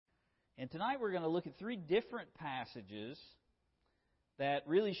And tonight we're going to look at three different passages that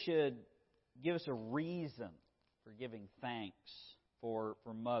really should give us a reason for giving thanks for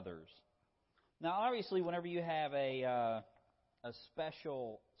mothers. Now, obviously, whenever you have a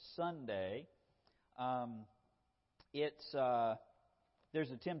special Sunday,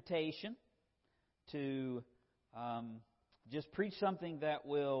 there's a temptation to just preach something that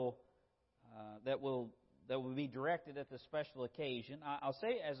will be directed at the special occasion. I'll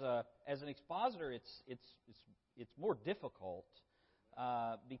say, as an expositor, it's more difficult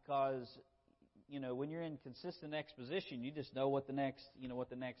because when you're in consistent exposition, you just know what the next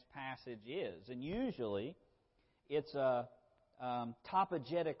passage is, and usually it's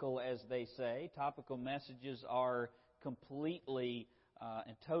topogetical, as they say. Topical messages are completely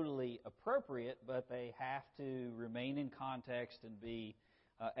and totally appropriate, but they have to remain in context and be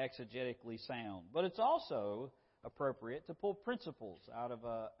exegetically sound. But it's also appropriate to pull principles out of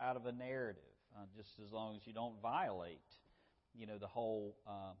a narrative, just as long as you don't violate, the whole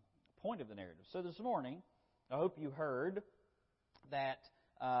point of the narrative. So this morning, I hope you heard that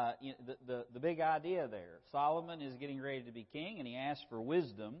the big idea there. Solomon is getting ready to be king, and he asks for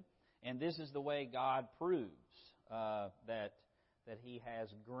wisdom, and this is the way God proves that He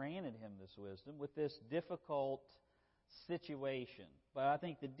has granted him this wisdom with this difficult situation. But I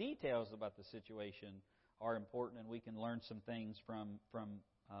think the details about the situation are important, and we can learn some things from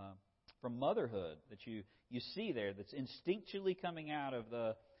motherhood that you see there, that's instinctually coming out of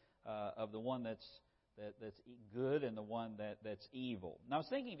the one that's good and the one that's evil. Now, I was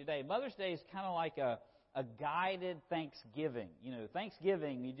thinking today, Mother's Day is kind of like a guided Thanksgiving.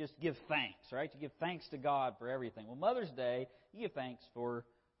 Thanksgiving, you just give thanks, right? You give thanks to God for everything. Well, Mother's Day, you give thanks for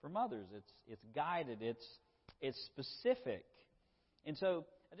mothers. It's guided. It's specific. And so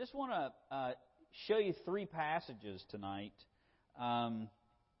I just want to show you three passages tonight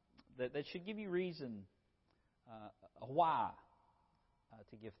that should give you reason why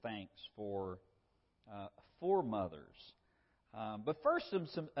to give thanks for mothers. But first, some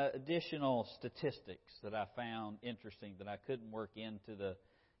additional statistics that I found interesting that I couldn't work into the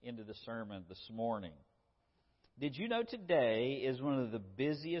sermon this morning. Did you know today is one of the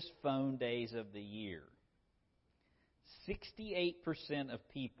busiest phone days of the year? 68% of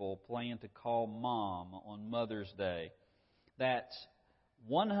people plan to call Mom on Mother's Day. That's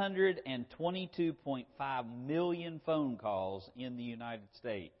 122.5 million phone calls in the United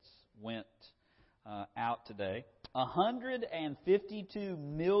States went out today. 152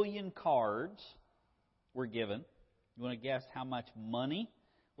 million cards were given. You want to guess how much money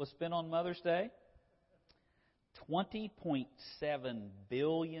was spent on Mother's Day? $20.7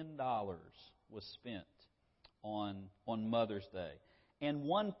 billion was spent on Mother's Day. And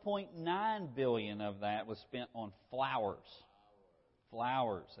 $1.9 billion of that was spent on flowers.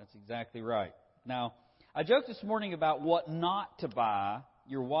 Flowers, that's exactly right. Now, I joked this morning about what not to buy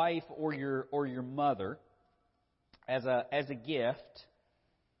your wife or your mother as a gift.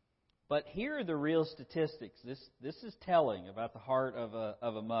 But here are the real statistics. This is telling about the heart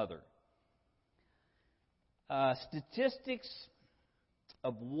of a mother. Statistics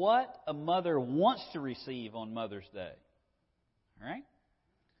of what a mother wants to receive on Mother's Day. All right?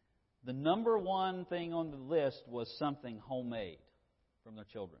 The number one thing on the list was something homemade from their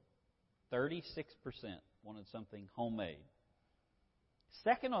children. 36% wanted something homemade.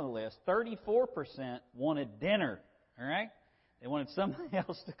 Second on the list, 34% wanted dinner. All right? They wanted somebody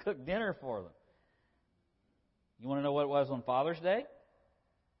else to cook dinner for them. You want to know what it was on Father's Day?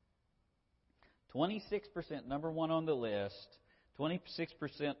 26%, number one on the list,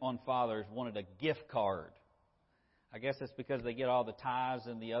 26% on fathers wanted a gift card. I guess that's because they get all the ties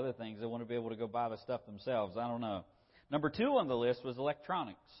and the other things. They want to be able to go buy the stuff themselves. I don't know. Number two on the list was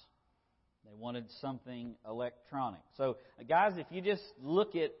electronics. They wanted something electronic. So, guys, if you just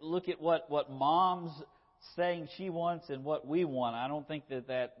look at what Mom's saying she wants and what we want, I don't think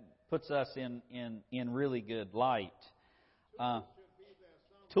that puts us in really good light.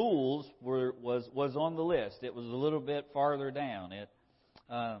 Tools was on the list. It was a little bit farther down. It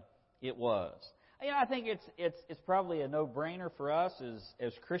was. I think it's probably a no-brainer for us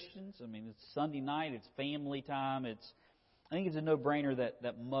as Christians. I mean, it's Sunday night. It's family time. I think it's a no-brainer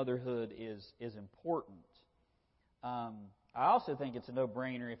that motherhood is important. I also think it's a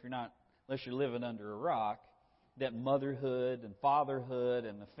no-brainer unless you're living under a rock, that motherhood and fatherhood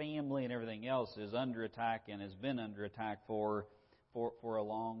and the family and everything else is under attack and has been under attack for a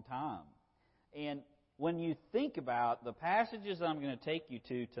long time. And when you think about the passages I'm going to take you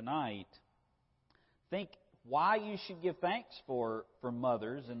to tonight, think why you should give thanks for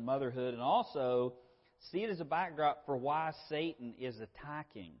mothers and motherhood, and also see it as a backdrop for why Satan is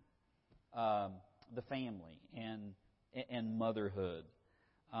attacking the family and motherhood.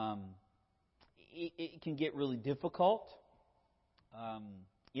 It can get really difficult.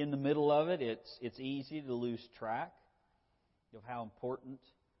 In the middle of it, it's easy to lose track of how important,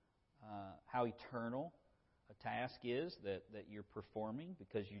 how eternal a task is that you're performing,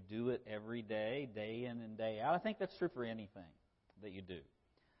 because you do it every day, day in and day out. I think that's true for anything that you do.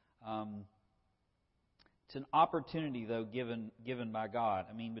 It's an opportunity, though, given by God.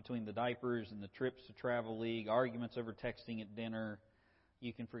 I mean, between the diapers and the trips to Travel League, arguments over texting at dinner,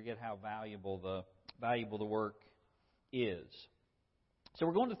 you can forget how valuable the work is. So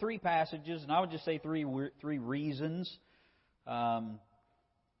we're going to 3 passages, and I would just say three reasons that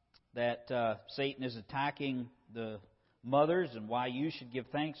Satan is attacking the mothers and why you should give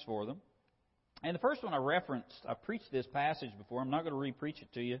thanks for them. And the first one I preached this passage before. I'm not going to re-preach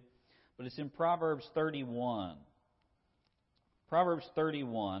it to you, but it's in Proverbs 31. Proverbs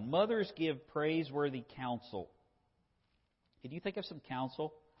 31. Mothers give praiseworthy counsel. Can you think of some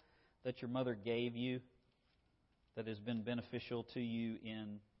counsel that your mother gave you that has been beneficial to you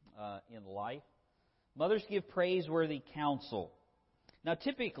in life? Mothers give praiseworthy counsel. Now,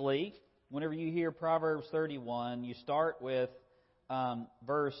 typically, whenever you hear Proverbs 31, you start with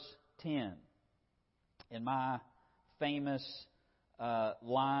verse 10. In my famous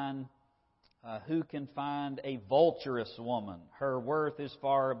line, who can find a vulturous woman? Her worth is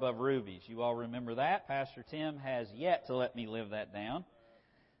far above rubies. You all remember that? Pastor Tim has yet to let me live that down.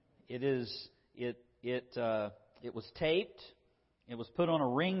 It was taped. It was put on a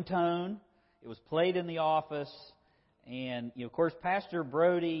ringtone. It was played in the office. And, of course, Pastor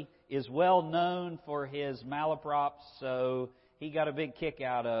Brody is well known for his malaprops, so he got a big kick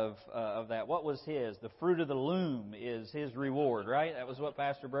out of that. What was his? The fruit of the loom is his reward, right? That was what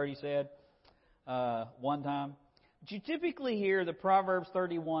Pastor Brody said one time. But you typically hear the Proverbs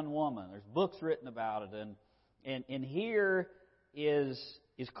 31 woman. There's books written about it, and here is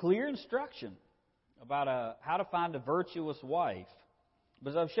clear instruction about how to find a virtuous wife.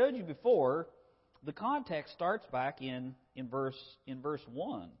 But as I've showed you before, the context starts back in verse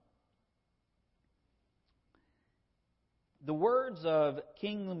 1. The words of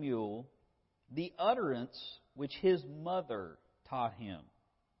King Lemuel, the utterance which his mother taught him.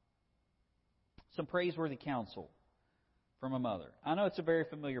 Some praiseworthy counsel from a mother. I know it's a very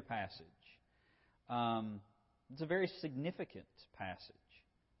familiar passage. It's a very significant passage.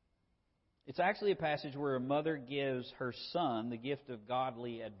 It's actually a passage where a mother gives her son the gift of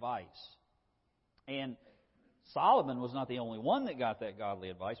godly advice. And Solomon was not the only one that got that godly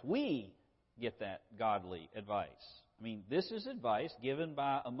advice. We get that godly advice. I mean, this is advice given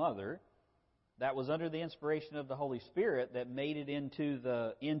by a mother that was under the inspiration of the Holy Spirit that made it into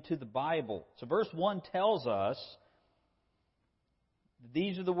the Bible. So verse 1 tells us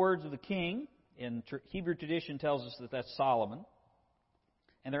these are the words of the king. And Hebrew tradition tells us that that's Solomon.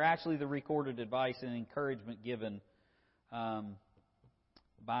 And they're actually the recorded advice and encouragement given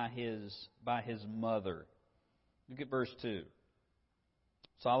by his mother. Look at verse 2.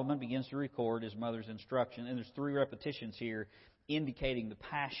 Solomon begins to record his mother's instruction, and there's 3 repetitions here indicating the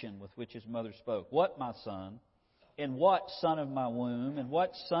passion with which his mother spoke. What, my son? And what, son of my womb? And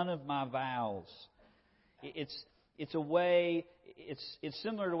what, son of my vows? It's a way. It's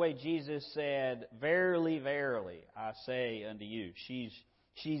similar to the way Jesus said, "Verily, verily, I say unto you."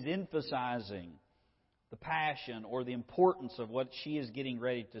 She's emphasizing the passion or the importance of what she is getting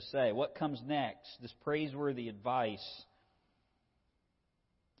ready to say. What comes next? This praiseworthy advice.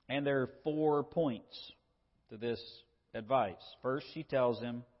 And there are 4 points to this advice. First, she tells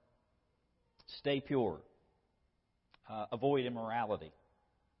him, stay pure. Avoid immorality.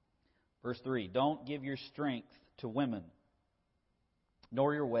 Verse 3, don't give your strength to women,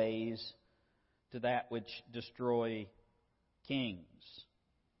 nor your ways to that which destroy kings.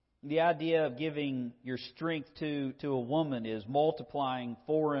 The idea of giving your strength to a woman is multiplying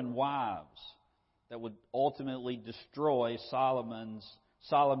foreign wives that would ultimately destroy Solomon's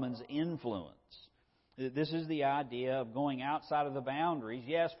influence. This is the idea of going outside of the boundaries.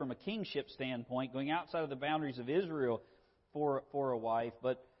 Yes, from a kingship standpoint, going outside of the boundaries of Israel for a wife,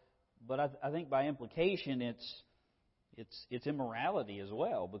 but I think by implication it's immorality as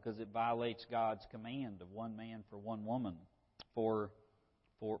well, because it violates God's command of one man for one woman for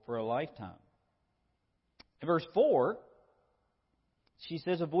a lifetime. In verse 4, she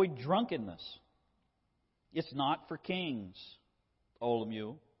says, avoid drunkenness. It's not for kings, O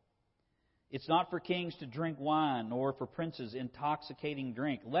Lemuel. It's not for kings to drink wine, nor for princes intoxicating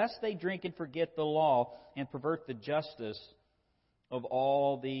drink, lest they drink and forget the law and pervert the justice of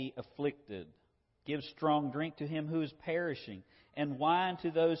all the afflicted. Give strong drink to him who is perishing, and wine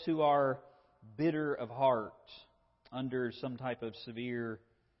to those who are bitter of heart, under some type of severe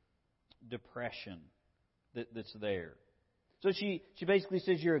depression that's there. So she basically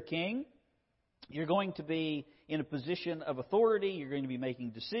says, you're a king. You're going to be in a position of authority. You're going to be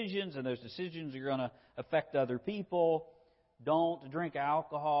making decisions, and those decisions are going to affect other people. Don't drink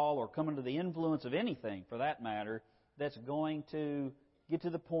alcohol or come under the influence of anything, for that matter, that's going to get to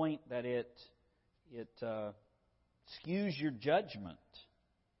the point that it skews your judgment.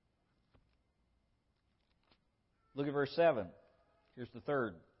 Look at verse 7. Here's the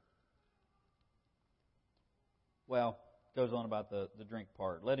third. Well, it goes on about the drink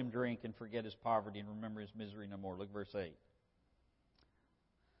part. Let him drink and forget his poverty and remember his misery no more. Look at verse 8.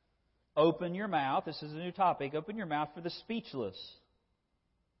 Open your mouth. This is a new topic. Open your mouth for the speechless,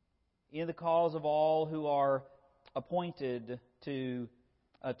 in the cause of all who are appointed to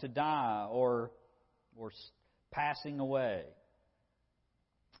die or passing away.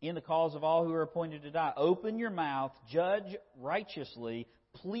 In the cause of all who are appointed to die. Open your mouth, judge righteously,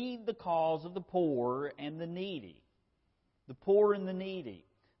 plead the cause of the poor and the needy. The poor and the needy.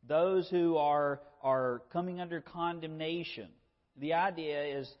 Those who are coming under condemnation. The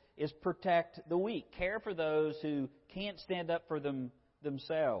idea is protect the weak. Care for those who can't stand up for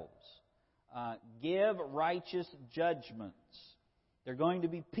themselves. Give righteous judgments. There are going to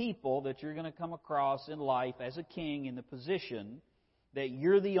be people that you're going to come across in life as a king in the position that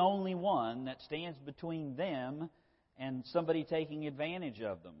you're the only one that stands between them and somebody taking advantage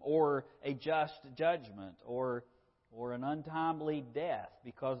of them, or a just judgment, or an untimely death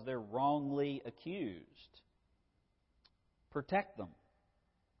because they're wrongly accused. Protect them.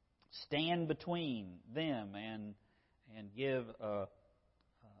 Stand between them and give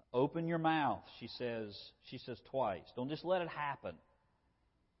open your mouth, she says twice. Don't just let it happen.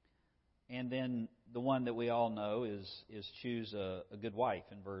 And then the one that we all know is choose a good wife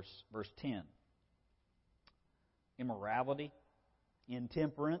in verse 10. Immorality,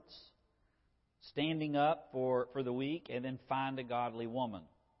 intemperance, standing up for the weak, and then find a godly woman.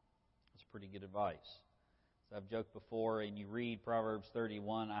 That's pretty good advice. As I've joked before, and you read Proverbs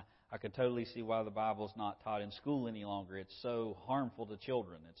 31, I could totally see why the Bible is not taught in school any longer. It's so harmful to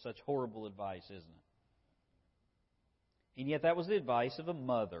children. It's such horrible advice, isn't it? And yet that was the advice of a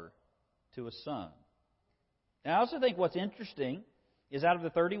mother to a son. Now, I also think what's interesting is out of the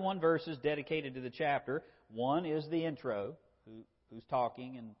 31 verses dedicated to the chapter, one is the intro, who's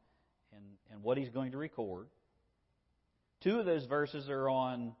talking and what he's going to record. 2 of those verses are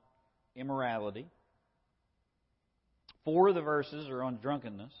on immorality. 4 of the verses are on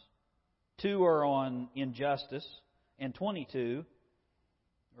drunkenness. 2 are on injustice. And 22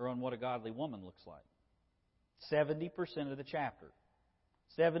 are on what a godly woman looks like. 70% of the chapter.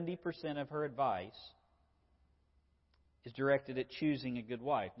 70% of her advice is directed at choosing a good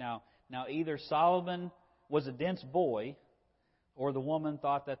wife. Now either Solomon was a dense boy, or the woman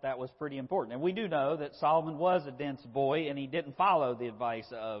thought that was pretty important. And we do know that Solomon was a dense boy, and he didn't follow the advice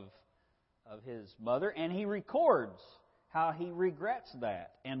of his mother. And he records how he regrets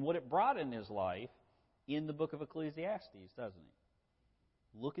that and what it brought in his life in the book of Ecclesiastes, doesn't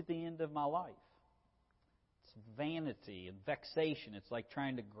he? Look at the end of my life. It's vanity and vexation. It's like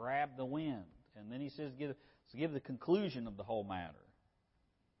trying to grab the wind. And then he says, give the conclusion of the whole matter.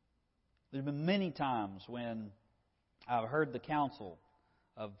 There's been many times when I've heard the counsel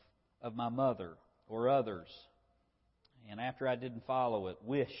of my mother or others, and after I didn't follow it,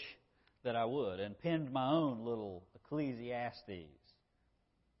 wish that I would, and penned my own little Ecclesiastes.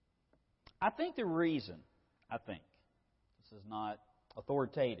 I think the reason, this is not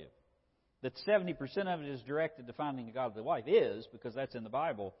authoritative, that 70% of it is directed to finding a godly wife is because that's in the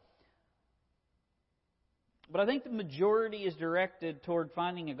Bible. But I think the majority is directed toward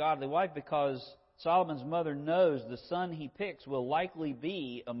finding a godly wife because Solomon's mother knows the son he picks will likely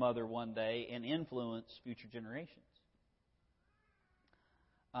be a mother one day and influence future generations.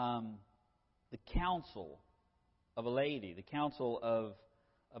 The counsel of a lady, the counsel of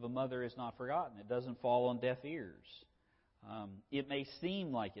a mother is not forgotten. It doesn't fall on deaf ears. It may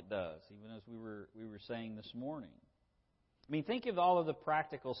seem like it does, even as we were saying this morning. I mean, think of all of the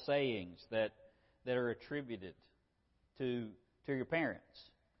practical sayings that are attributed to your parents.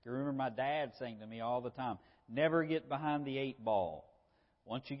 I remember my dad saying to me all the time, never get behind the 8 ball.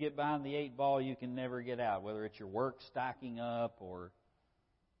 Once you get behind the 8 ball, you can never get out, whether it's your work stacking up or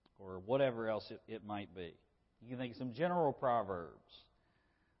whatever else it might be. You can think of some general proverbs.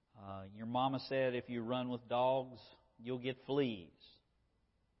 Your mama said if you run with dogs, you'll get fleas.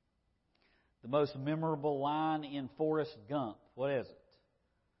 The most memorable line in Forrest Gump, what is it?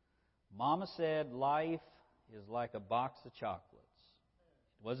 Mama said life is like a box of chocolates.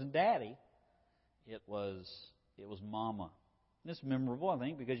 It wasn't Daddy. It was Mama. And it's memorable, I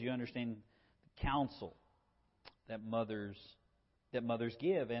think, because you understand the counsel that mothers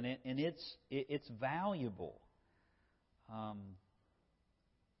give, and it's valuable.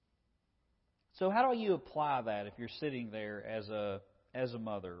 So how do you apply that if you're sitting there as a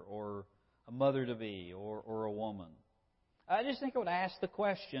mother or a mother-to-be or a woman? I just think I would ask the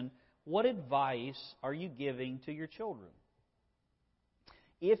question, what advice are you giving to your children?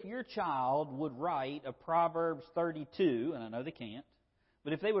 If your child would write a Proverbs 32, and I know they can't,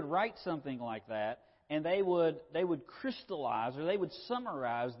 but if they would write something like that, and they would crystallize or they would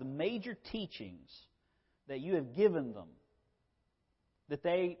summarize the major teachings that you have given them, that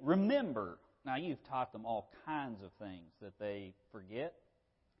they remember. Now, you've taught them all kinds of things that they forget,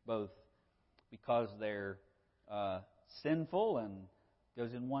 both because they're sinful and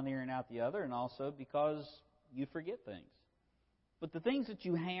goes in one ear and out the other, and also because you forget things. But the things that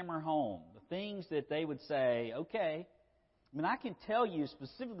you hammer home, the things that they would say, okay, I mean, I can tell you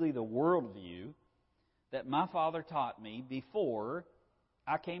specifically the worldview that my father taught me before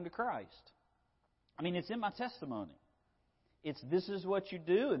I came to Christ. I mean, it's in my testimony. This is what you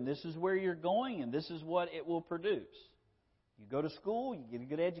do, and this is where you're going, and this is what it will produce. You go to school, you get a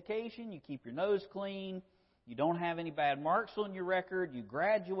good education, you keep your nose clean, you don't have any bad marks on your record, you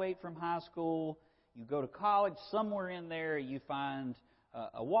graduate from high school, you go to college, somewhere in there you find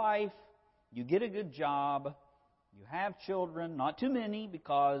a wife, you get a good job, you have children, not too many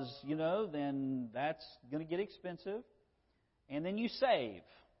because, then that's going to get expensive, and then you save.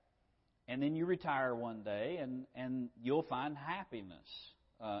 And then you retire one day, and you'll find happiness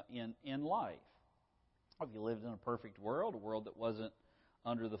in life. If you lived in a perfect world, a world that wasn't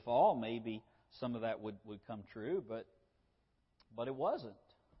under the fall, maybe some of that would come true, but it wasn't.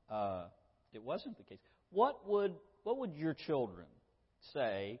 It wasn't the case. What would your children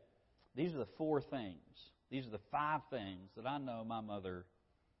say? These are the 4 things. These are the 5 things that I know my mother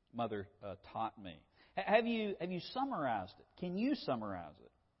taught me. Have you summarized it? Can you summarize it?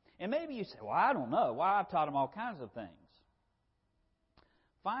 And maybe you say, well, I don't know. Well, I've taught them all kinds of things.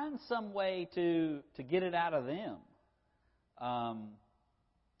 Find some way to get it out of them.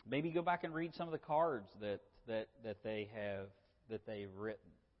 Maybe go back and read some of the cards that they've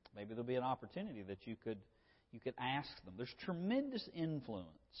written. Maybe there'll be an opportunity that you could ask them. There's tremendous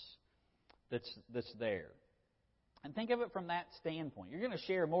influence that's there. And think of it from that standpoint. You're going to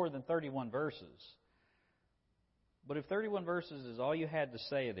share more than 31 verses. But if 31 verses is all you had to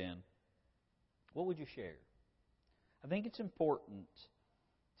say it in, what would you share? I think it's important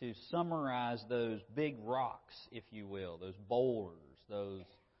to summarize those big rocks, if you will, those boulders, those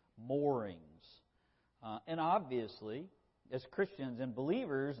moorings. And obviously, as Christians and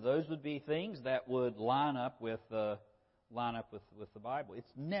believers, those would be things that would line up with the Bible.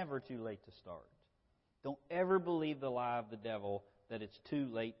 It's never too late to start. Don't ever believe the lie of the devil that it's too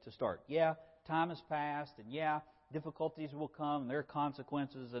late to start. Yeah, time has passed, and yeah, difficulties will come, and there are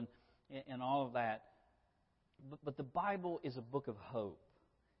consequences and all of that. But the Bible is a book of hope.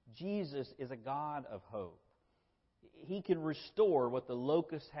 Jesus is a God of hope. He can restore what the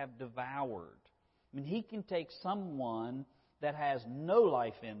locusts have devoured. I mean, He can take someone that has no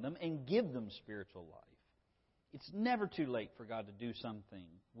life in them and give them spiritual life. It's never too late for God to do something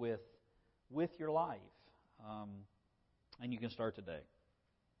with your life. And you can start today.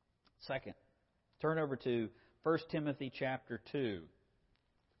 Second, turn over to 1 Timothy chapter 2.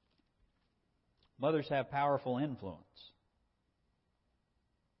 Mothers have powerful influence.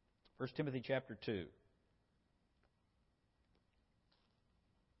 1 Timothy chapter 2.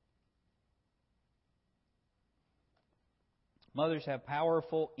 Mothers have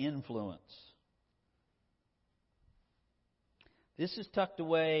powerful influence. This is tucked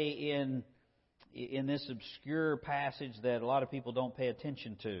away in this obscure passage that a lot of people don't pay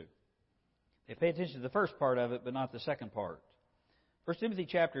attention to. They pay attention to the first part of it, but not the second part. 1 Timothy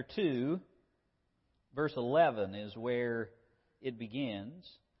chapter 2, verse 11 is where it begins,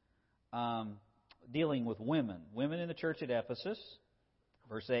 dealing with women. Women in the church at Ephesus.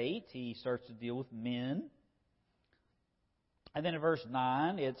 Verse 8, he starts to deal with men. And then in verse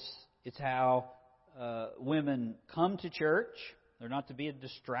 9, it's how women come to church. They're not to be a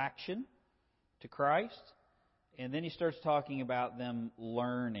distraction to Christ. And then he starts talking about them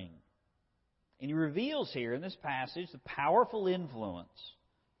learning. And he reveals here in this passage the powerful influence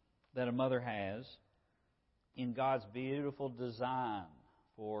that a mother has in God's beautiful design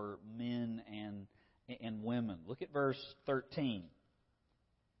for men and women. Look at verse 13.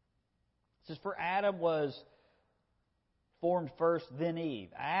 It says, "For Adam was formed first, then Eve.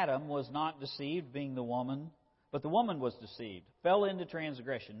 Adam was not deceived, being the woman, but the woman was deceived, fell into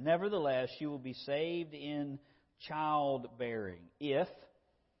transgression. Nevertheless, she will be saved in childbearing if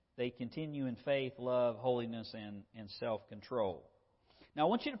they continue in faith, love, holiness, and self-control. Now, I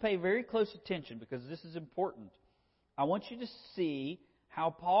want you to pay very close attention because this is important. I want you to see how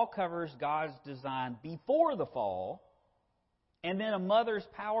Paul covers God's design before the fall and then a mother's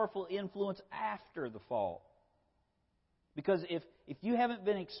powerful influence after the fall. Because if you haven't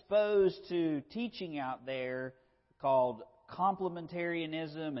been exposed to teaching out there called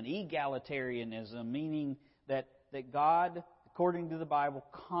complementarianism and egalitarianism, meaning that God, according to the Bible,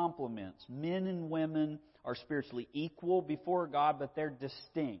 complements. Men and women are spiritually equal before God, but they're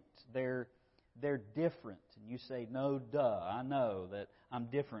distinct. They're different. And you say, no, duh, I know that I'm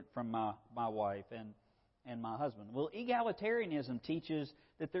different from my wife and my husband. Well, egalitarianism teaches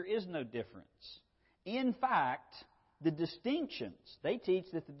that there is no difference. In fact, the distinctions, they teach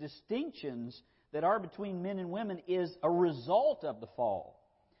that the distinctions that are between men and women is a result of the fall.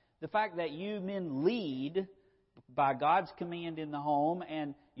 The fact that you men lead by God's command in the home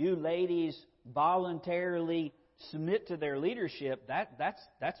and you ladies voluntarily submit to their leadership,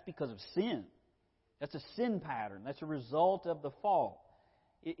 that's because of sin. That's a sin pattern. That's a result of the fall.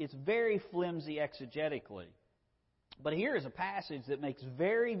 It's very flimsy exegetically. But here is a passage that makes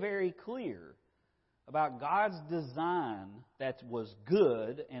very, very clear about God's design that was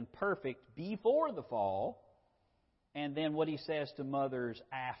good and perfect before the fall, and then what He says to mothers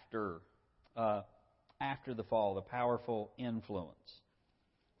after the fall, the powerful influence.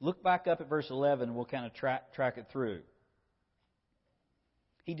 Look back up at verse 11 and we'll kind of track it through.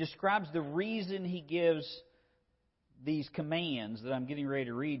 He describes the reason He gives these commands that I'm getting ready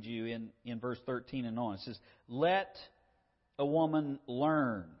to read you in verse 13 and on. It says, let a woman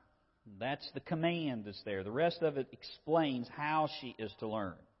learn. That's the command that's there. The rest of it explains how she is to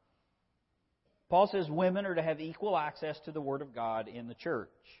learn. Paul says women are to have equal access to the Word of God in the church.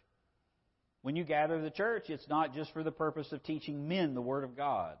 When you gather the church, it's not just for the purpose of teaching men the Word of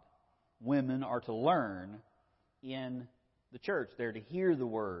God. Women are to learn in the church. They're to hear the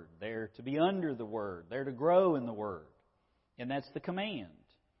Word. They're to be under the Word. They're to grow in the Word. And that's the command.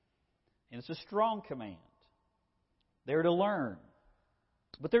 And it's a strong command. They're to learn.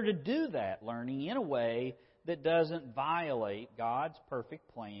 But they're to do that learning in a way that doesn't violate God's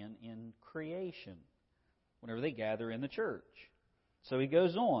perfect plan in creation whenever they gather in the church. So he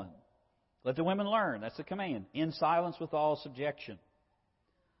goes on. Let the women learn. That's the command. In silence with all subjection.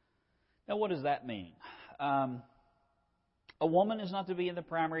 Now, what does that mean? A woman is not to be in the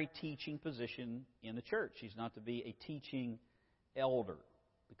primary teaching position in the church. She's not to be a teaching elder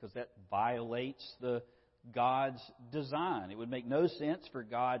because that violates God's design. It would make no sense for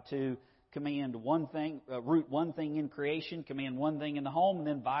God to command one thing, root one thing in creation, command one thing in the home, and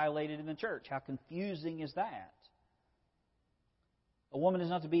then violate it in the church. How confusing is that? A woman is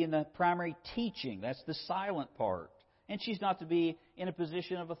not to be in the primary teaching. That's the silent part. And she's not to be in a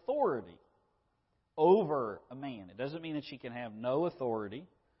position of authority over a man. It doesn't mean that she can have no authority.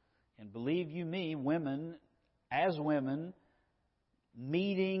 And believe you me, women, as women,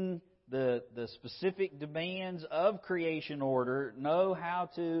 meeting the specific demands of creation order, know how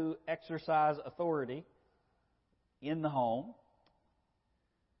to exercise authority in the home.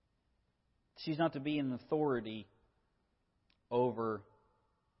 She's not to be in authority over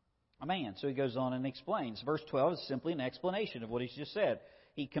a man. So he goes on and explains. Verse 12 is simply an explanation of what he's just said.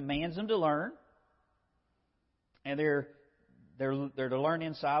 He commands them to learn, and they're to learn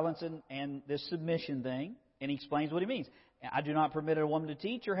in silence and this submission thing. And he explains what he means. I do not permit a woman to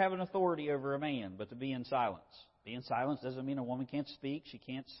teach or have an authority over a man, but to be in silence. Be in silence doesn't mean a woman can't speak, she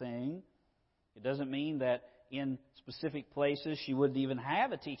can't sing. It doesn't mean that in specific places she wouldn't even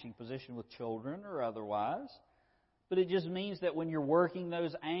have a teaching position with children or otherwise. But it just means that when you're working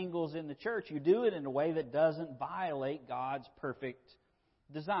those angles in the church, you do it in a way that doesn't violate God's perfect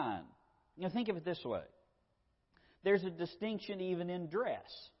design. You know, think of it this way. There's a distinction even in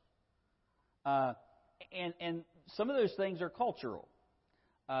dress. And some of those things are cultural.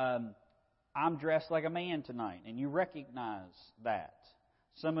 I'm dressed like a man tonight, and you recognize that.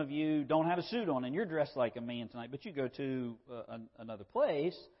 Some of you don't have a suit on, and you're dressed like a man tonight, but you go to another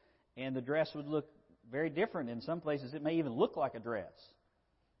place, and the dress would look very different. In some places, it may even look like a dress.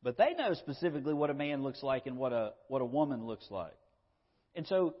 But they know specifically what a man looks like and what a woman looks like. And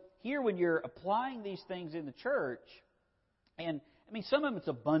so here, when you're applying these things in the church, and I mean, some of it's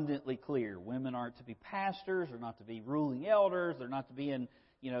abundantly clear. Women aren't to be pastors, or not to be ruling elders, they're not to be in,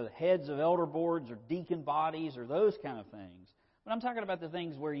 the heads of elder boards or deacon bodies or those kind of things. But I'm talking about the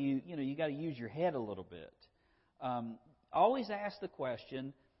things where you got to use your head a little bit. always ask the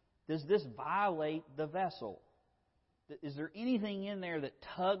question, does this violate the vessel? Is there anything in there that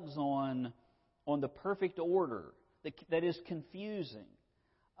tugs on the perfect order that is confusing?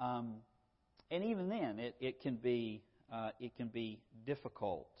 And even then, it can be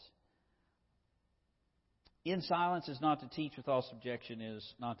difficult. In silence is not to teach with all subjection,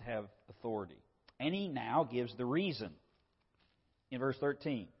 is not to have authority. And he now gives the reason in verse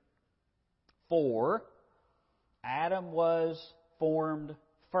 13. For Adam was formed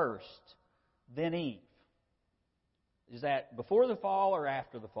first, then Eve. Is that before the fall or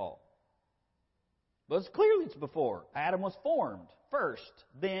after the fall? Well, clearly it's before. Adam was formed first,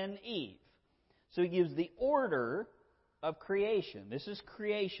 then Eve. So he gives the order of creation. This is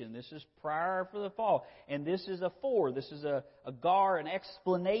creation. This is prior for the fall. And this is a for. This is a an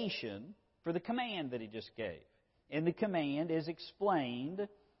explanation for the command that he just gave. And the command is explained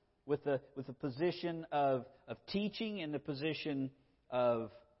with the position of teaching and the position of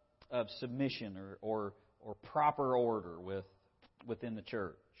submission or proper order within the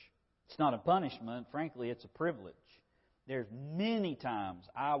church. It's not a punishment. Frankly, it's a privilege. There's many times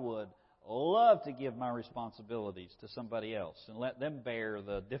I would love to give my responsibilities to somebody else and let them bear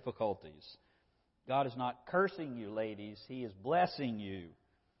the difficulties. God is not cursing you, ladies. He is blessing you.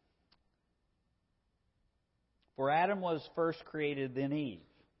 For Adam was first created, then Eve.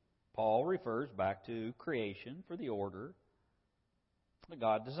 Paul refers back to creation for the order that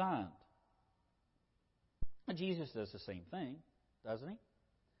God designed. And Jesus does the same thing, doesn't he?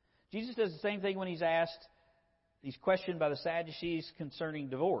 Jesus does the same thing when he's questioned by the Sadducees concerning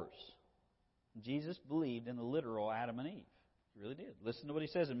divorce. Jesus believed in the literal Adam and Eve. He really did. Listen to what he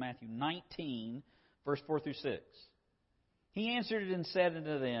says in Matthew 19, verse 4 through 6. He answered and said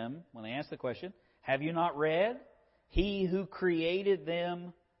unto them, when they asked the question, have you not read? He who created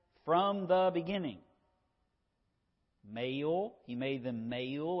them from the beginning. Male, he made them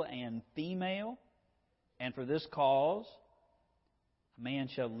male and female. And for this cause, a man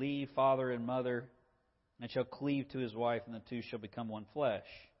shall leave father and mother, and shall cleave to his wife, and the two shall become one flesh.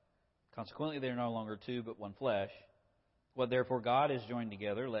 Consequently, they are no longer two, but one flesh. What therefore God has joined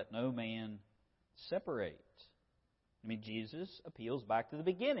together, let no man separate. I mean, Jesus appeals back to the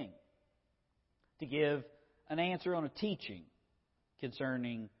beginning to give an answer on a teaching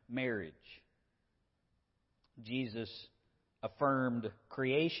concerning marriage. Jesus affirmed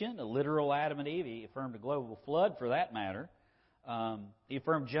creation, a literal Adam and Eve. He affirmed a global flood, for that matter. He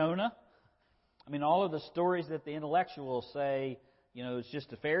affirmed Jonah. I mean, all of the stories that the intellectuals say, it's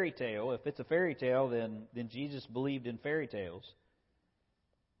just a fairy tale. If it's a fairy tale, then Jesus believed in fairy tales.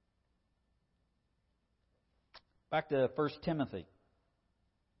 Back to 1 Timothy,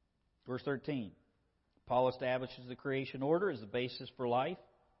 verse 13. Paul establishes the creation order as the basis for life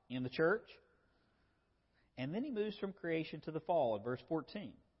in the church. And then he moves from creation to the fall in verse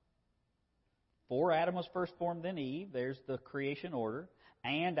 14. For Adam was first formed, then Eve. There's the creation order.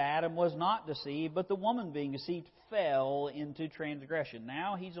 And Adam was not deceived, but the woman being deceived fell into transgression.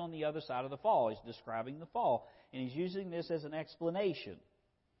 Now he's on the other side of the fall. He's describing the fall. And he's using this as an explanation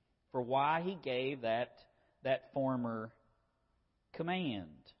for why he gave that former command.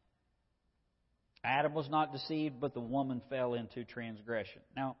 Adam was not deceived, but the woman fell into transgression.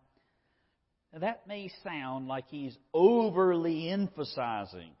 Now, that may sound like he's overly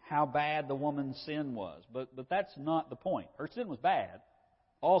emphasizing how bad the woman's sin was, but that's not the point. Her sin was bad.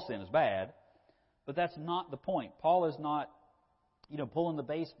 All sin is bad, but that's not the point. Paul is not, pulling the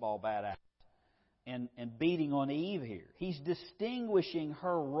baseball bat out and beating on Eve here. He's distinguishing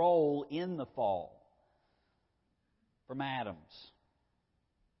her role in the fall from Adam's.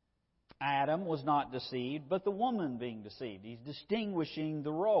 Adam was not deceived, but the woman being deceived. He's distinguishing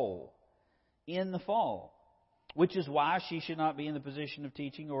the role in the fall, which is why she should not be in the position of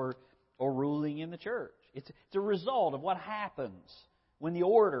teaching or ruling in the church. It's a result of what happens when the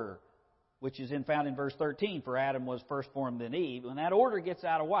order, which is found in verse 13, for Adam was first formed, then Eve, when that order gets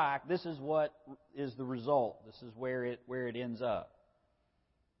out of whack, this is what is the result. This is where it ends up.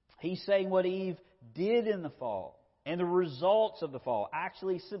 He's saying what Eve did in the fall and the results of the fall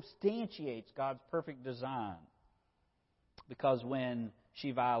actually substantiates God's perfect design. Because when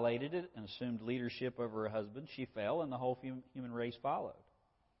she violated it and assumed leadership over her husband, she fell and the whole human race followed.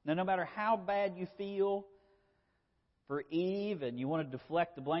 Now, no matter how bad you feel for Eve and you want to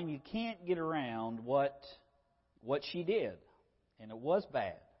deflect the blame, you can't get around what she did. And it was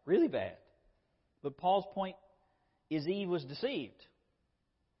bad, really bad. But Paul's point is Eve was deceived.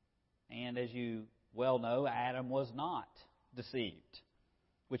 And as you well know, Adam was not deceived,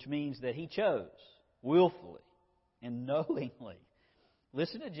 which means that he chose willfully and knowingly.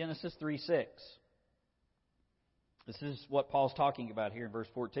 Listen to Genesis 3:6. This is what Paul's talking about here in verse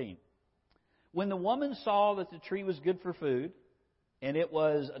 14. When the woman saw that the tree was good for food, and it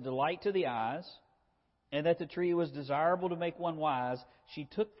was a delight to the eyes, and that the tree was desirable to make one wise, she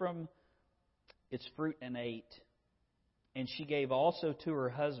took from its fruit and ate. And she gave also to her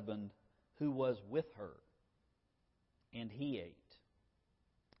husband who was with her, and he ate.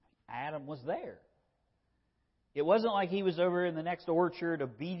 Adam was there. It wasn't like he was over in the next orchard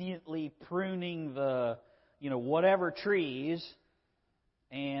obediently pruning the, whatever trees,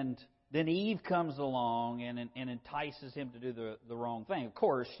 and then Eve comes along and entices him to do the wrong thing. Of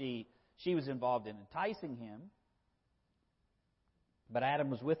course, she was involved in enticing him, but Adam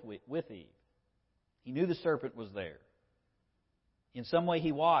was with Eve. He knew the serpent was there. In some way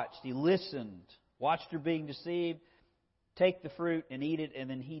he watched, he listened, watched her being deceived, take the fruit and eat it, and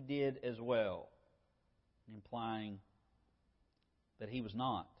then he did as well, implying that he was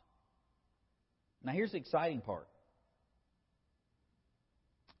not. Now here's the exciting part.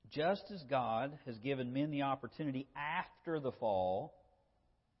 Just as God has given men the opportunity after the fall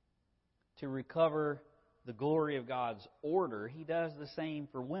to recover the glory of God's order, He does the same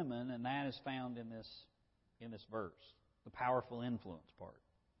for women, and that is found in this verse, the powerful influence part.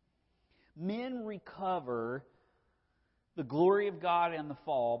 Men recover the glory of God in the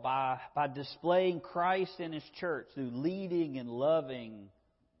fall by displaying Christ in His church through leading and loving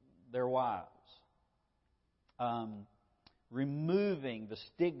their wives. Removing the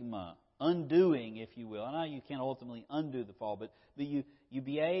stigma, undoing, if you will. I know you can't ultimately undo the fall, but you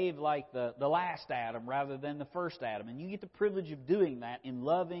behave like the last Adam rather than the first Adam. And you get the privilege of doing that in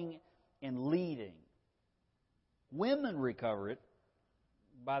loving and leading. Women recover it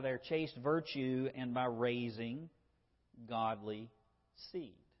by their chaste virtue and by raising godly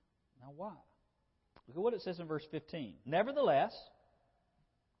seed. Now why? Look at what it says in verse 15. Nevertheless,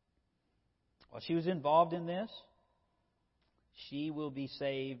 while she was involved in this, she will be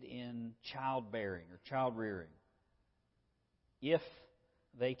saved in childbearing or child rearing if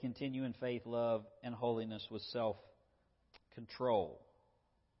they continue in faith, love, and holiness with self-control.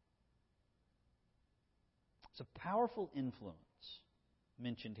 It's a powerful influence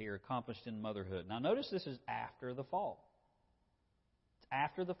mentioned here, accomplished in motherhood. Now notice this is after the fall. It's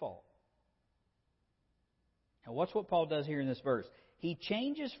after the fall. Now watch what Paul does here in this verse. He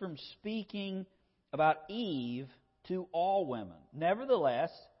changes from speaking about Eve to all women.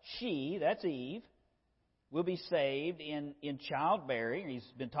 Nevertheless, she, that's Eve, will be saved in childbearing.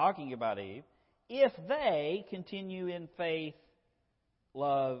 He's been talking about Eve. If they continue in faith,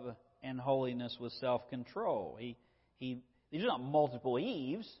 love, and holiness with self-control. These are not multiple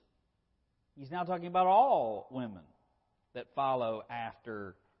Eves. He's now talking about all women that follow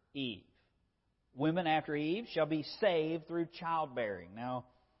after Eve. Women after Eve shall be saved through childbearing. Now,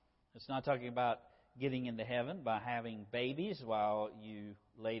 it's not talking about getting into heaven by having babies, while you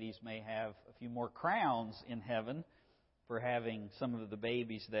ladies may have a few more crowns in heaven for having some of the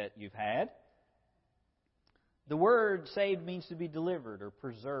babies that you've had. The word saved means to be delivered or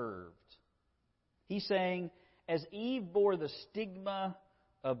preserved. He's saying, as Eve bore the stigma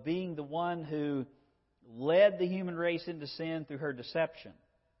of being the one who led the human race into sin through her deception,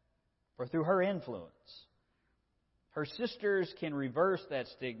 or through her influence, her sisters can reverse that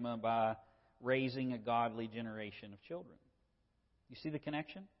stigma by raising a godly generation of children. You see the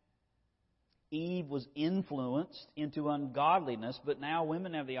connection? Eve was influenced into ungodliness, but now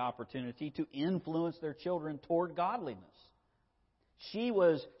women have the opportunity to influence their children toward godliness. She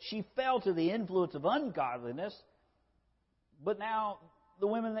fell to the influence of ungodliness, but now the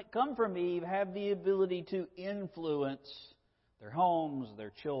women that come from Eve have the ability to influence their homes,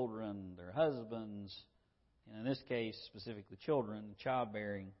 their children, their husbands, and in this case, specifically children,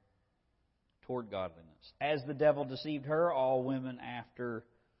 childbearing, toward godliness. As the devil deceived her, all women after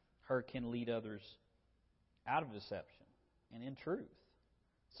her can lead others out of deception and in truth.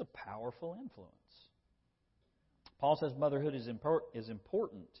 It's a powerful influence. Paul says motherhood is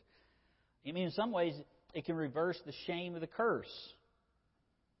important. I mean, in some ways, it can reverse the shame of the curse.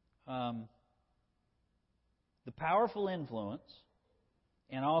 The powerful influence,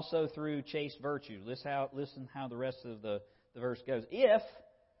 and also through chaste virtue. Listen how the rest of the verse goes. If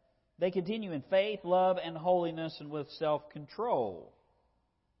they continue in faith, love, and holiness, and with self-control.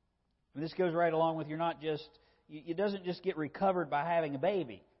 And this goes right along with it doesn't just get recovered by having a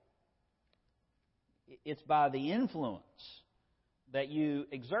baby. It's by the influence that you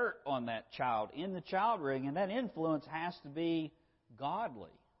exert on that child in the child rearing, and that influence has to be godly.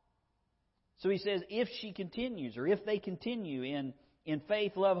 So he says, if she continues, or if they continue in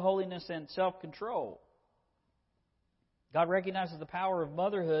faith, love, holiness, and self-control. God recognizes the power of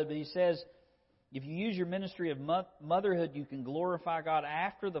motherhood, but He says If you use your ministry of motherhood, you can glorify God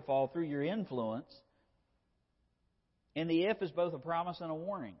after the fall through your influence. And the if is both a promise and a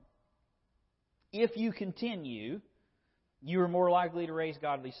warning. If you continue, you are more likely to raise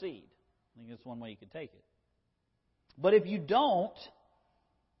godly seed. I think that's one way you could take it. But if you don't,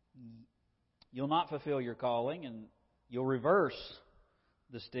 you'll not fulfill your calling, and you'll reverse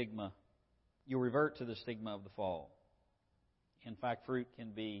the stigma. You'll revert to the stigma of the fall. In fact, fruit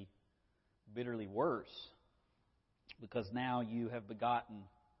can be bitterly worse, because now you have begotten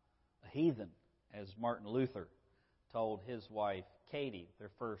a heathen, as Martin Luther told his wife Katie,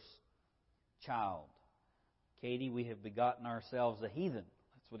 their first child. Katie, we have begotten ourselves a heathen.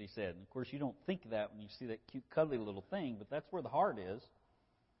 That's what he said. And of course, you don't think that when you see that cute, cuddly little thing, but that's where the heart is.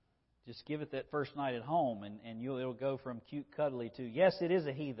 Just give it that first night at home, and it'll go from cute, cuddly to, yes, it is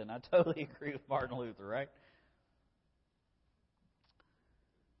a heathen. I totally agree with Martin Luther, right?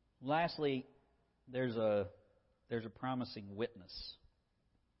 Lastly, there's a promising witness.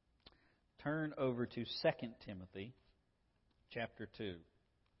 Turn over to 2 Timothy chapter 2.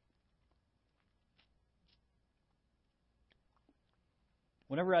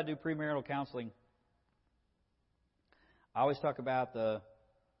 Whenever I do premarital counseling, I always talk about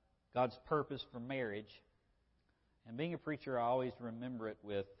God's purpose for marriage. And being a preacher, I always remember it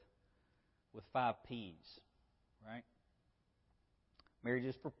with 5 P's, right? Marriage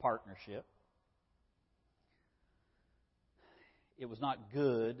is for partnership. It was not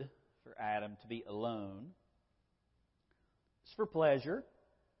good for Adam to be alone. It's for pleasure.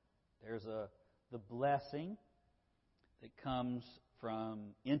 There's the blessing that comes from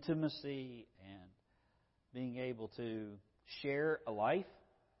intimacy and being able to share a life.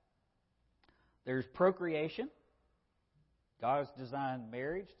 There's procreation. God has designed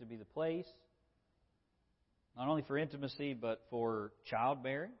marriage to be the place not only for intimacy, but for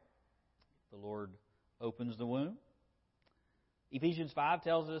childbearing. The Lord opens the womb. Ephesians 5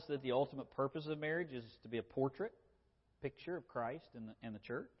 tells us that the ultimate purpose of marriage is to be a picture of Christ and the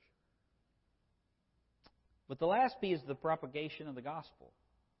church. But the last P is the propagation of the gospel.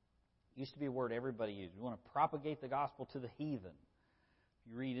 It used to be a word everybody used. We want to propagate the gospel to the heathen.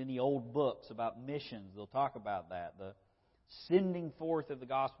 If you read any old books about missions, they'll talk about that. The sending forth of the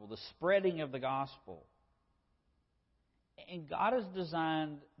gospel, the spreading of the gospel. And God has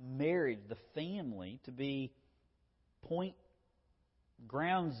designed marriage, the family, to be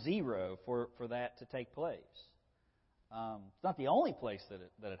ground zero for that to take place. It's not the only place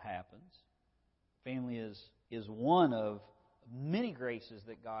that it happens. Family is one of many graces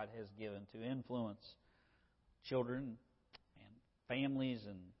that God has given to influence children and families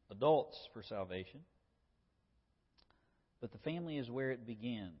and adults for salvation. But the family is where it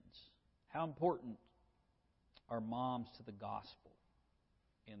begins. How important are moms to the gospel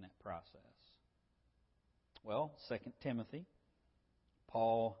in that process? Well, 2 Timothy,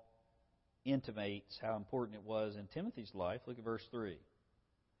 Paul intimates how important it was in Timothy's life. Look at verse 3.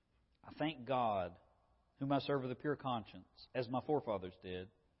 I thank God, whom I serve with a pure conscience, as my forefathers did,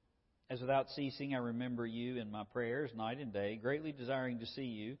 as without ceasing I remember you in my prayers night and day, greatly desiring to see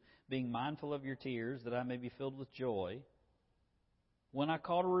you, being mindful of your tears, that I may be filled with joy, when I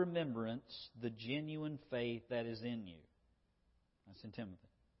call to remembrance the genuine faith that is in you. That's in Timothy.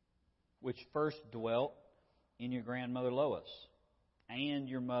 Which first dwelt in your grandmother Lois and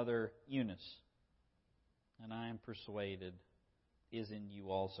your mother Eunice, and I am persuaded is in you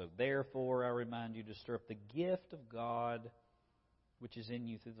also. Therefore, I remind you to stir up the gift of God which is in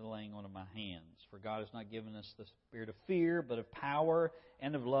you through the laying on of my hands. For God has not given us the spirit of fear, but of power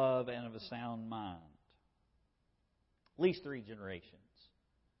and of love and of a sound mind. At least 3 generations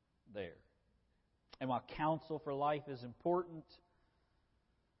there. And while counsel for life is important,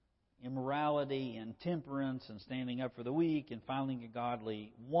 immorality and temperance and standing up for the weak and finding a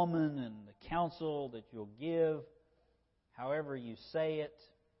godly woman and the counsel that you'll give, however you say it,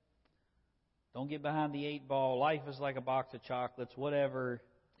 don't get behind the 8 ball. Life is like a box of chocolates, whatever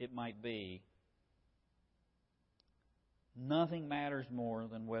it might be. Nothing matters more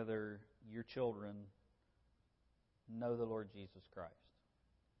than whether your children know the Lord Jesus Christ.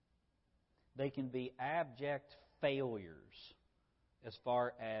 They can be abject failures as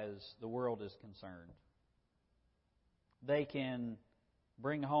far as the world is concerned. They can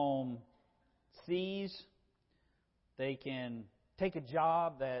bring home C's. They can take a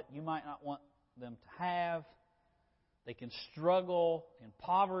job that you might not want them to have. They can struggle in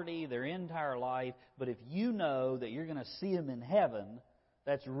poverty their entire life. But if you know that you're going to see them in heaven,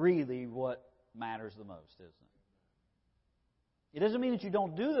 that's really what matters the most, isn't it? It doesn't mean that you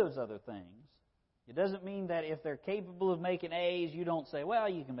don't do those other things. It doesn't mean that if they're capable of making A's, you don't say, well,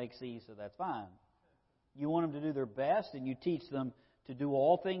 you can make C's, so that's fine. You want them to do their best, and you teach them to do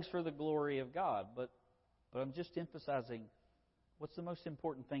all things for the glory of God. But I'm just emphasizing, what's the most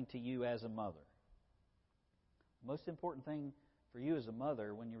important thing to you as a mother? The most important thing for you as a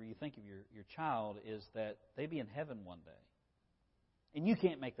mother, when you think of your child, is that they be in heaven one day. And you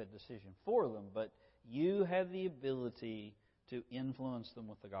can't make that decision for them, but you have the ability to influence them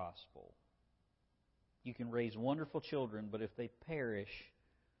with the gospel. You can raise wonderful children, but if they perish,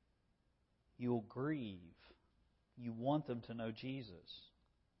 you'll grieve. You want them to know Jesus.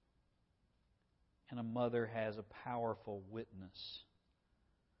 And a mother has a powerful witness.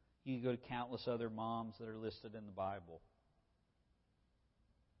 You can go to countless other moms that are listed in the Bible,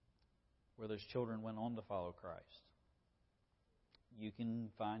 where those children went on to follow Christ. You can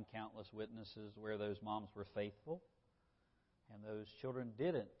find countless witnesses where those moms were faithful and those children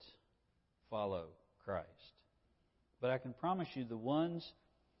didn't follow Christ. But I can promise you, the ones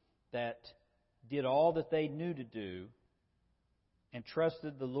that did all that they knew to do and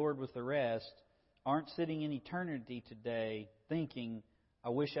trusted the Lord with the rest aren't sitting in eternity today thinking, I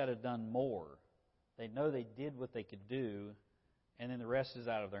wish I'd have done more. They know they did what they could do, and then the rest is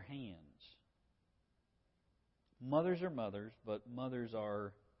out of their hands. Mothers are mothers, but mothers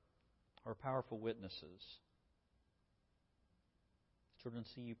are powerful witnesses. Children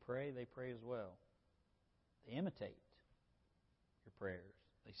see you pray, they pray as well. They imitate your prayers.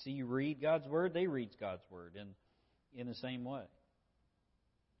 They see you read God's Word, they read God's Word in the same way.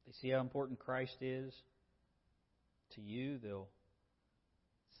 They see how important Christ is to you. They'll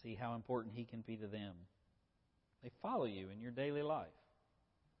see how important He can be to them. They follow you in your daily life.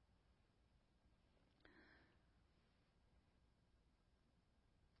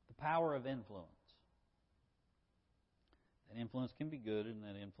 The power of influence. That influence can be good and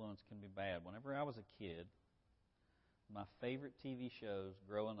that influence can be bad. Whenever I was a kid, my favorite TV shows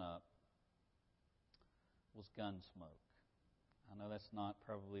growing up was Gunsmoke. I know that's not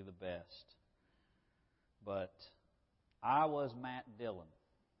probably the best, but I was Matt Dillon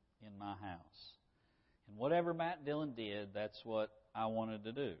in my house. And whatever Matt Dillon did, that's what I wanted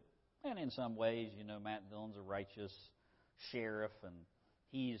to do. And in some ways, Matt Dillon's a righteous sheriff, and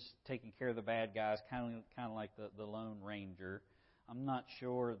he's taking care of the bad guys, kind of like the Lone Ranger. I'm not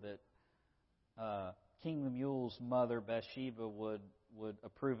sure that King Lemuel's mother, Bathsheba, would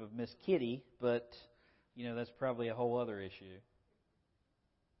approve of Miss Kitty, but that's probably a whole other issue.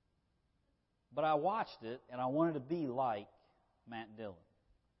 But I watched it, and I wanted to be like Matt Dillon.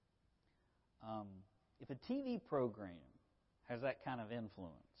 If a TV program has that kind of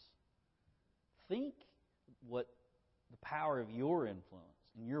influence, think what the power of your influence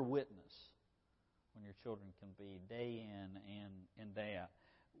and your witness when your children can be day in and day out.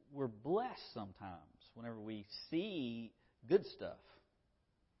 We're blessed sometimes whenever we see good stuff.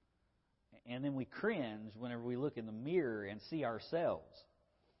 And then we cringe whenever we look in the mirror and see ourselves.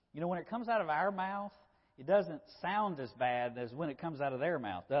 When it comes out of our mouth, it doesn't sound as bad as when it comes out of their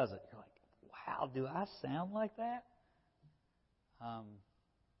mouth, does it? You're like, wow, do I sound like that?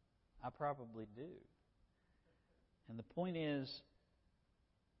 I probably do. And the point is,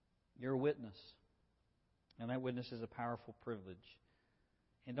 you're a witness. And that witness is a powerful privilege.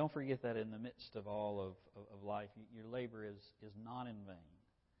 And don't forget that in the midst of all of life, your labor is not in vain.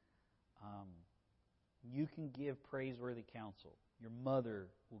 You can give praiseworthy counsel. Your mother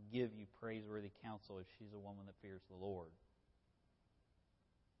will give you praiseworthy counsel if she's a woman that fears the Lord.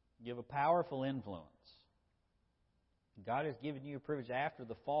 You have a powerful influence. God has given you a privilege after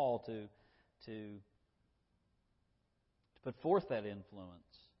the fall to put forth that influence.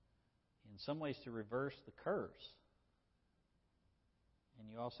 In some ways to reverse the curse. And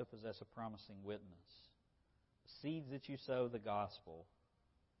you also possess a promising witness. The seeds that you sow, the gospel,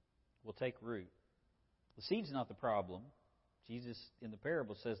 will take root. The seed's not the problem. Jesus in the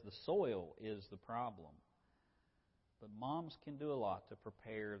parable says the soil is the problem. But moms can do a lot to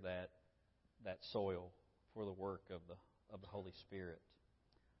prepare that soil for the work of the Holy Spirit.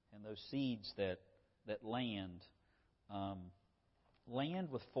 And those seeds that land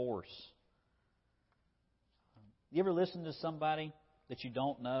with force. You ever listen to somebody that you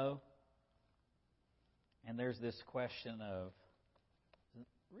don't know, and there's this question of,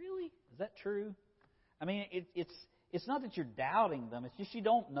 really? Is that true? I mean, it's not that you're doubting them, it's just you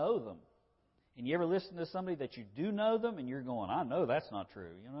don't know them. And you ever listen to somebody that you do know them, and you're going, I know that's not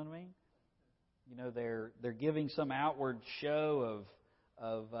true. You know what I mean? They're giving some outward show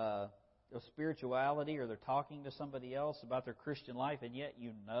of spirituality, or they're talking to somebody else about their Christian life, and yet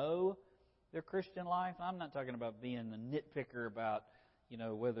you know their Christian life. I'm not talking about being the nitpicker about,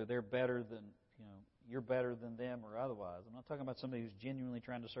 whether they're better than, you're better than them or otherwise. I'm not talking about somebody who's genuinely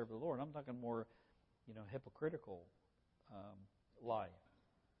trying to serve the Lord. I'm talking more, hypocritical life.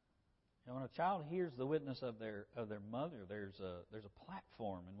 When a child hears the witness of their mother, there's a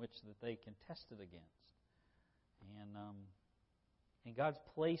platform in which that they can test it against, and God's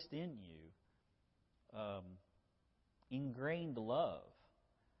placed in you ingrained love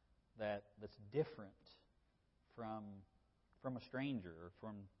that's different from a stranger or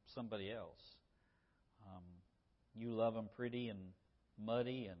from somebody else. You love them pretty and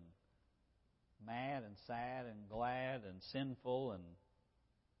muddy and mad and sad and glad and sinful, and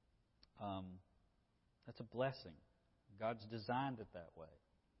that's a blessing. God's designed it that way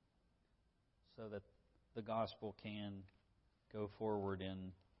so that the gospel can go forward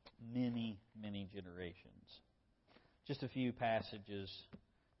in many, many generations. Just a few passages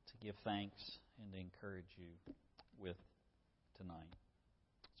to give thanks and to encourage you with tonight.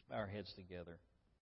 Let's bow our heads together.